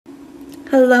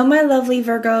Hello, my lovely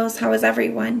Virgos. How is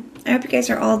everyone? I hope you guys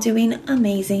are all doing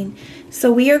amazing. So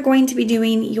we are going to be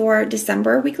doing your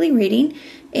December weekly reading.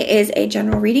 It is a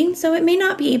general reading, so it may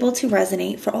not be able to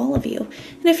resonate for all of you.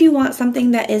 And if you want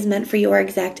something that is meant for your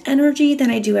exact energy, then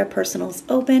I do have personals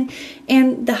open.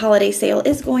 And the holiday sale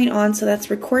is going on, so that's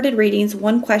recorded readings,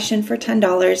 1 question for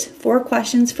 $10, 4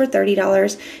 questions for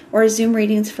 $30, or Zoom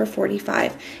readings for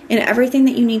 $45. And everything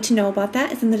that you need to know about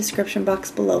that is in the description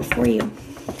box below for you.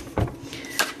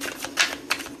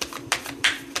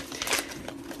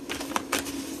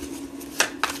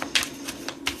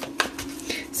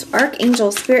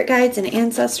 Archangels, spirit guides, and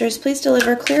ancestors, please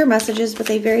deliver clear messages with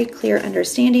a very clear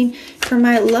understanding. For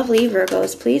my lovely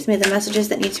Virgos, please, may the messages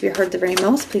that need to be heard the very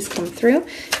most please come through,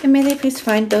 and may they please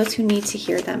find those who need to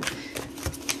hear them.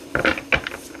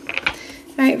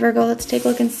 All right, Virgo, let's take a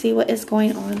look and see what is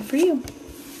going on for you.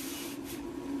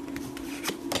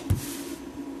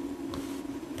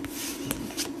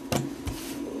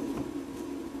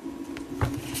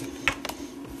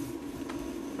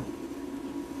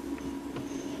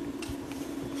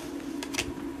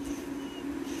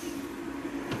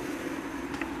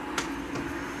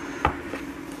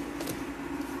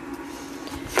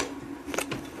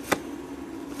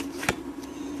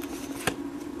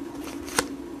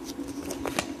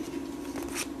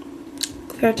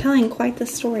 They're telling quite the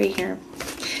story here.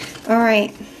 All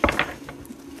right,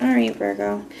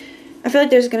 Virgo. I feel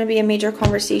like there's going to be a major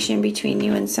conversation between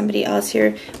you and somebody else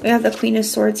here. We have the Queen of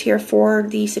Swords here for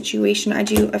the situation. I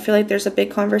feel like there's a big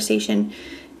conversation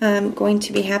going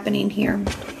to be happening here.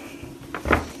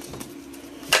 I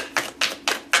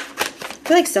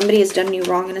feel like somebody has done you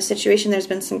wrong in a situation. There's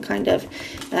been some kind of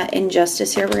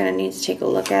injustice here. We're going to need to take a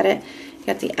look at it. You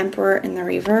got the Emperor in the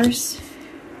reverse.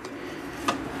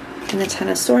 And the Ten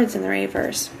of Swords in the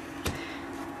reverse.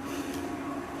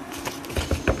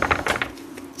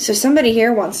 So somebody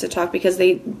here wants to talk because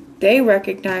they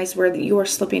recognize where you are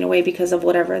slipping away because of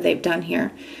whatever they've done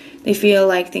here. They feel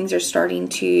like things are starting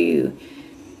to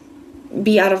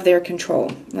be out of their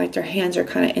control. Like their hands are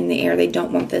kind of in the air. They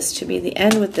don't want this to be the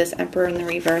end with this Emperor in the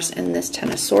reverse and this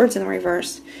Ten of Swords in the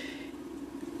reverse.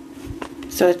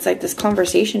 So it's like this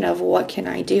conversation of, what can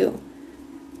I do?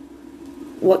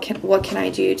 What can I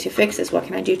do to fix this? What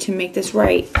can I do to make this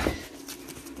right?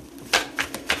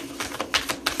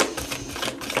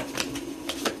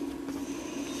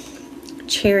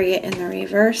 Chariot in the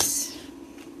reverse.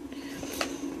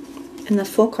 And the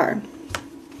Fool card.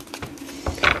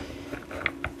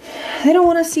 They don't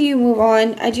want to see you move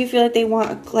on. I do feel like they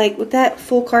want, like with that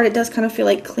Fool card, it does kind of feel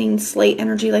like clean slate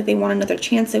energy. Like they want another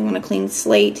chance. They want a clean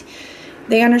slate.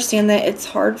 They understand that it's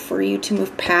hard for you to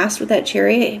move past with that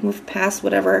Chariot, move past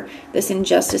whatever this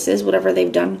injustice is, whatever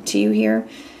they've done to you here.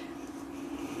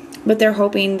 But they're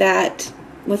hoping that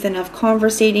with enough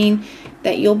conversating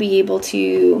that you'll be able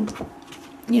to,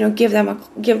 you know, give them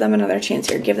another chance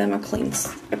here, give them a clean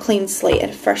slate,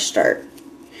 a fresh start.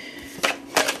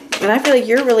 And I feel like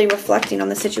you're really reflecting on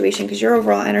the situation because your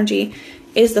overall energy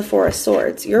is the Four of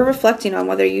Swords. You're reflecting on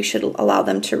whether you should allow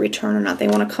them to return or not. They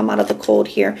want to come out of the cold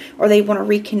here, or they want to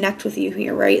reconnect with you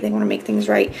here, right? They want to make things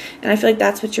right. And I feel like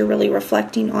that's what you're really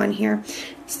reflecting on here.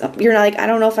 So you're like, I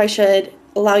don't know if I should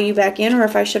allow you back in or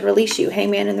if I should release you.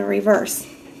 Hangman in the reverse.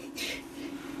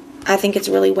 I think it's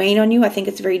really weighing on you. I think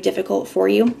it's very difficult for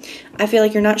you. I feel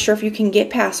like you're not sure if you can get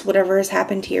past whatever has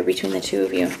happened here between the two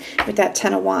of you. With that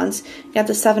Ten of Wands, you got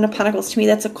the Seven of Pentacles. To me,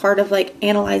 that's a card of like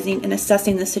analyzing and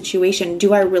assessing the situation.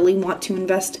 Do I really want to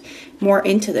invest more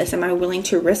into this? Am I willing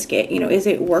to risk it? You know, is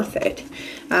it worth it?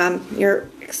 You're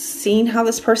seeing how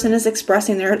this person is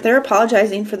expressing. They're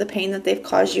apologizing for the pain that they've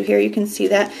caused you here. You can see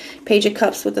that Page of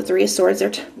Cups with the Three of Swords.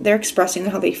 They're expressing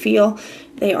how they feel.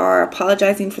 They are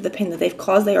apologizing for the pain that they've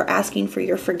caused. They are asking for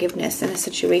your forgiveness in a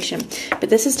situation. But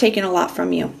this has taken a lot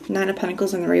from you. Nine of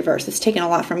Pentacles in the reverse. It's taken a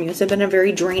lot from you. It's been a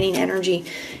very draining energy,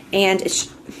 and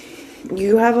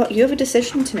you have a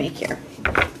decision to make here.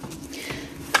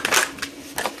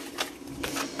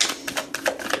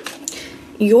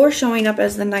 You're showing up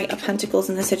as the Knight of Pentacles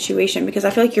in the situation because I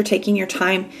feel like you're taking your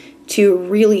time to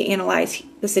really analyze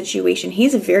the situation.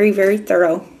 He's very, very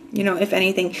thorough. You know, if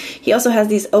anything, he also has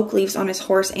these oak leaves on his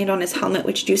horse and on his helmet,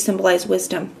 which do symbolize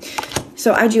wisdom.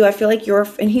 So I feel like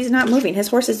and he's not moving. His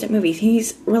horse isn't moving.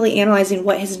 He's really analyzing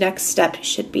what his next step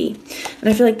should be. And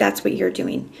I feel like that's what you're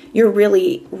doing. You're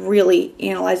really, really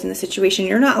analyzing the situation.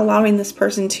 You're not allowing this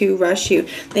person to rush you.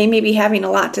 They may be having a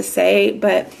lot to say,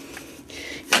 but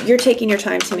you're taking your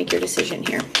time to make your decision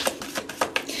here.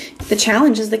 The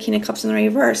challenge is the King of Cups in the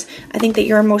reverse. I think that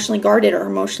you're emotionally guarded or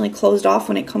emotionally closed off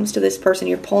when it comes to this person.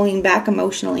 You're pulling back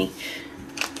emotionally.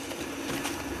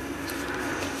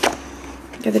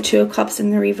 You're the Two of Cups in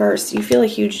the reverse. You feel a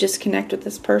huge disconnect with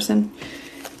this person.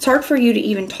 It's hard for you to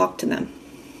even talk to them.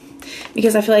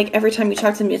 Because I feel like every time you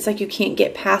talk to them, it's like you can't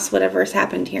get past whatever has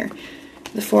happened here.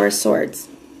 The Four of Swords.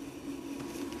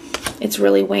 It's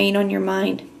really weighing on your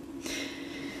mind.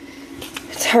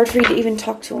 It's hard for you to even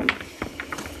talk to them.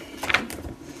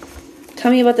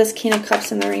 Tell me about this King of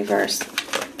Cups in the reverse.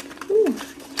 Ooh.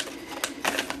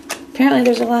 Apparently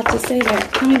there's a lot to say there.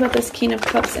 Tell me about this King of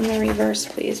Cups in the reverse,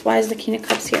 please. Why is the King of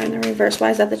Cups here in the reverse? Why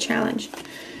is that the challenge?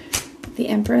 The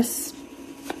Empress.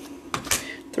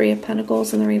 Three of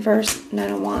Pentacles in the reverse. Nine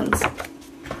of Wands.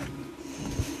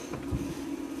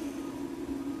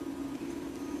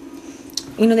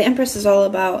 You know, the Empress is all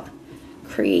about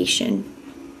creation.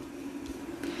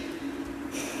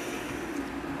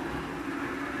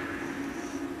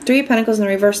 Three of Pentacles in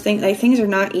the reverse. Things are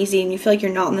not easy, and you feel like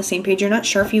you're not on the same page. You're not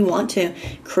sure if you want to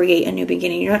create a new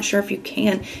beginning. You're not sure if you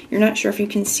can. You're not sure if you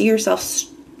can see yourself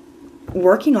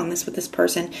working on this with this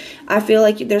person. I feel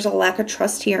like there's a lack of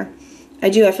trust here. I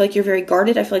do. I feel like you're very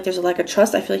guarded. I feel like there's a lack of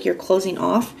trust. I feel like you're closing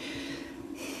off.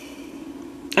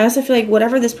 I also feel like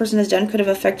whatever this person has done could have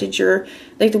affected your,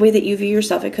 like the way that you view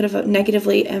yourself. It could have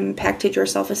negatively impacted your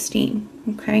self-esteem.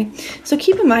 Okay? So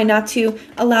keep in mind not to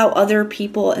allow other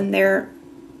people and their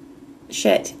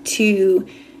shit to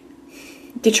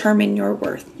determine your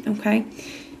worth. Okay?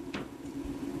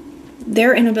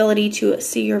 Their inability to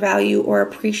see your value or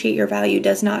appreciate your value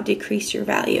does not decrease your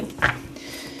value.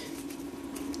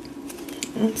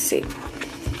 Let's see.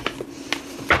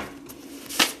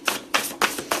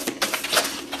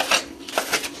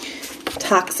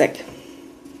 Toxic.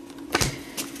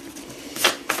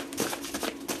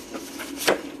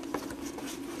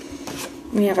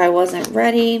 We have I wasn't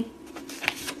ready.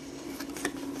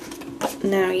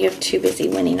 Now you have too busy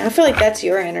winning. I feel like that's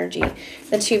your energy.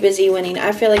 The too busy winning.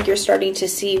 I feel like you're starting to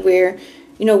see where,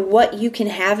 you know, what you can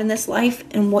have in this life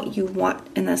and what you want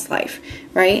in this life,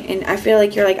 right? And I feel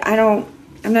like you're like,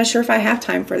 I'm not sure if I have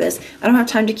time for this. I don't have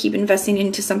time to keep investing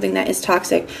into something that is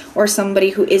toxic, or somebody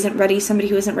who isn't ready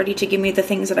to give me the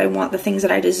things that I want, the things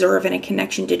that I deserve in a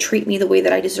connection, to treat me the way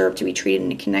that I deserve to be treated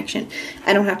in a connection.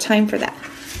 I don't have time for that.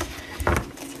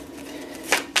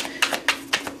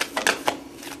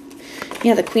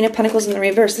 Yeah, the Queen of Pentacles in the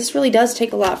reverse. This really does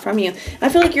take a lot from you. I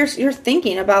feel like you're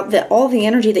thinking about all the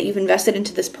energy that you've invested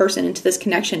into this person, into this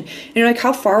connection. And you're like,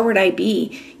 how far would I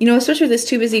be? You know, especially with this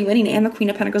too busy winning and the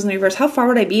Queen of Pentacles in the reverse. How far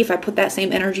would I be if I put that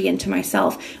same energy into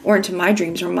myself or into my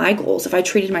dreams or my goals, if I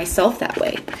treated myself that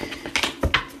way?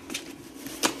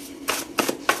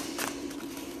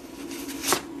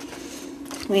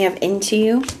 We have into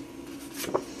you,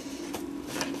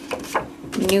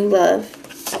 new love,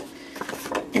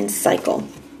 and cycle.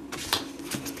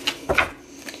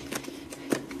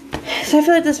 So I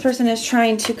feel like this person is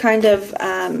trying to kind of,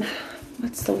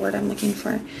 what's the word I'm looking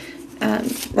for?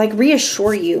 Like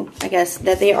reassure you, I guess,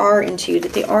 that they are into you,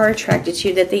 that they are attracted to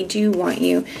you, that they do want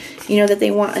you, you know, that they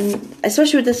want,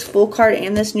 especially with this Fool card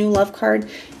and this new love card,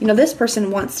 you know, this person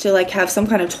wants to like have some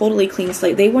kind of totally clean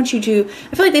slate. They want you to,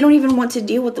 I feel like they don't even want to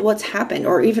deal with what's happened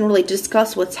or even really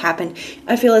discuss what's happened.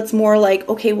 I feel it's more like,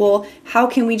 okay, well, how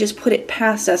can we just put it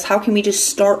past us? How can we just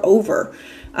start over?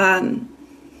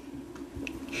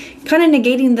 Kind of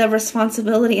negating the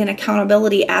responsibility and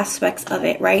accountability aspects of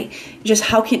it, right? Just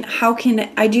how can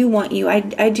I do want you? I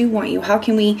do want you. How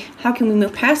can we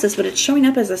move past this? But it's showing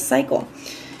up as a cycle.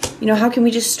 You know, how can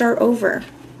we just start over?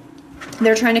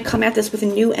 They're trying to come at this with a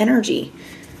new energy.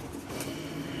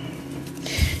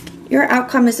 Your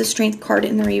outcome is the Strength card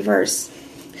in the reverse.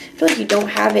 I feel like you don't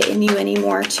have it in you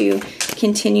anymore to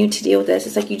continue to deal with this.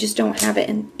 It's like you just don't have it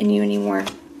in you anymore.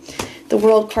 The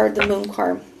World card, the Moon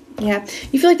card. Yeah,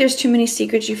 you feel like there's too many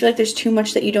secrets. You feel like there's too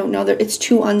much that you don't know. It's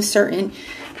too uncertain,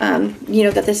 you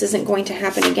know, that this isn't going to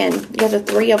happen again. You have the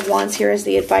Three of Wands here as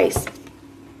the advice.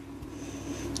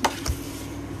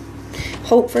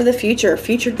 Hope for the future,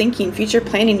 future thinking, future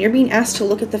planning. You're being asked to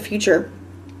look at the future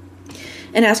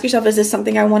and ask yourself, is this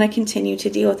something I want to continue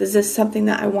to deal with? Is this something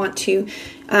that I want to...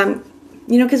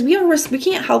 you know, because we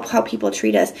can't help how people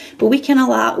treat us, but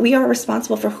we are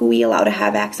responsible for who we allow to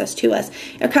have access to us.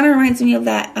 It kind of reminds me of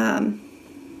that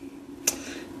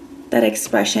that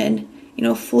expression, you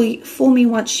know, fool me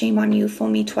once, shame on you, fool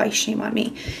me twice, shame on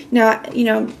me. Now, you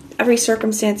know, every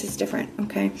circumstance is different,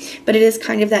 okay? But it is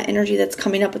kind of that energy that's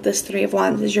coming up with this Three of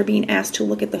Wands, as you're being asked to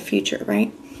look at the future,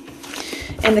 right?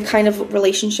 And the kind of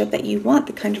relationship that you want,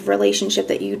 the kind of relationship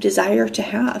that you desire to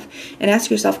have. And ask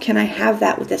yourself, can I have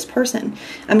that with this person?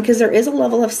 Because there is a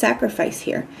level of sacrifice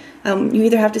here. You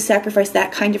either have to sacrifice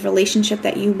that kind of relationship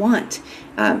that you want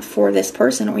for this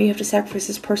person, or you have to sacrifice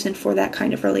this person for that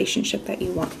kind of relationship that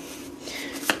you want.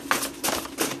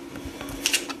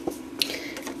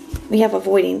 We have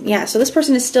avoiding. Yeah, so this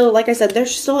person is still, like I said, they're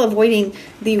still avoiding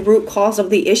the root cause of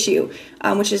the issue,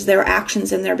 which is their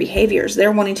actions and their behaviors.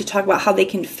 They're wanting to talk about how they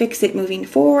can fix it moving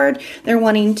forward. They're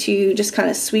wanting to just kind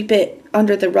of sweep it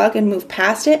under the rug and move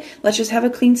past it. Let's just have a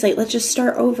clean slate. Let's just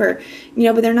start over.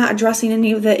 But they're not addressing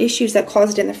any of the issues that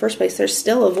caused it in the first place. They're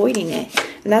still avoiding it.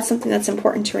 And that's something that's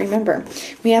important to remember.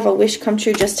 We have a wish come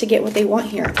true just to get what they want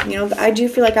here. I do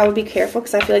feel like I would be careful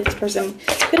because I feel like this person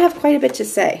could have quite a bit to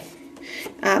say.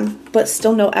 But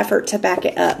still no effort to back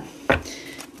it up.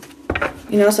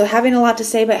 So having a lot to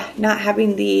say, but not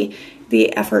having the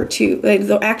effort to,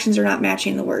 the actions are not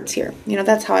matching the words here.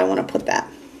 That's how I want to put that.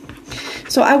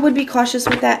 So I would be cautious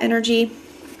with that energy,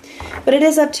 but it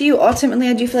is up to you. Ultimately,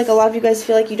 I do feel like a lot of you guys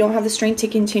feel like you don't have the strength to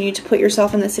continue to put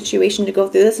yourself in this situation to go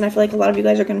through this, and I feel like a lot of you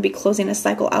guys are going to be closing a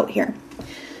cycle out here.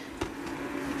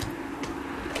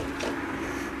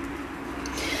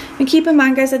 And keep in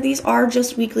mind, guys, that these are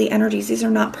just weekly energies. These are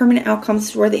not permanent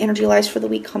outcomes where the energy lies for the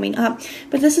week coming up.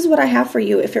 But this is what I have for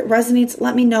you. If it resonates,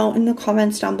 let me know in the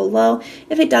comments down below.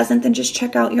 If it doesn't, then just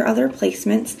check out your other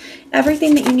placements.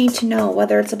 Everything that you need to know,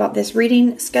 whether it's about this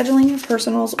reading, scheduling your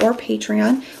personals, or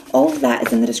Patreon, all of that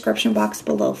is in the description box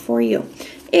below for you.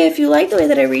 If you like the way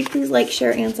that I read, please like,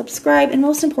 share, and subscribe. And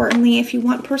most importantly, if you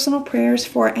want personal prayers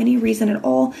for any reason at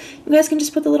all, you guys can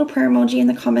just put the little prayer emoji in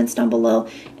the comments down below,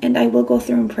 and I will go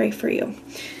through and pray for you.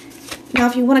 Now,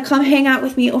 if you want to come hang out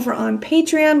with me over on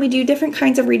Patreon, we do different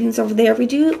kinds of readings over there. We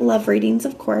do love readings,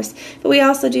 of course, but we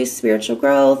also do spiritual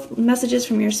growth, messages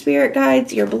from your spirit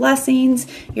guides, your blessings,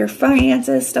 your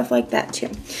finances, stuff like that too.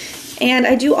 And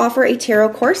I do offer a tarot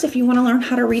course. If you want to learn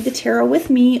how to read the tarot with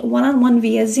me one-on-one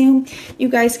via Zoom, you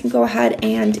guys can go ahead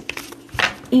and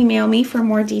email me for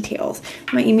more details.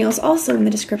 My email is also in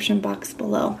the description box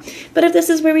below. But if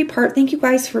this is where we part, thank you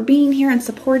guys for being here and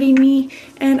supporting me.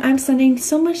 And I'm sending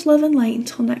so much love and light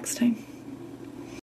until next time.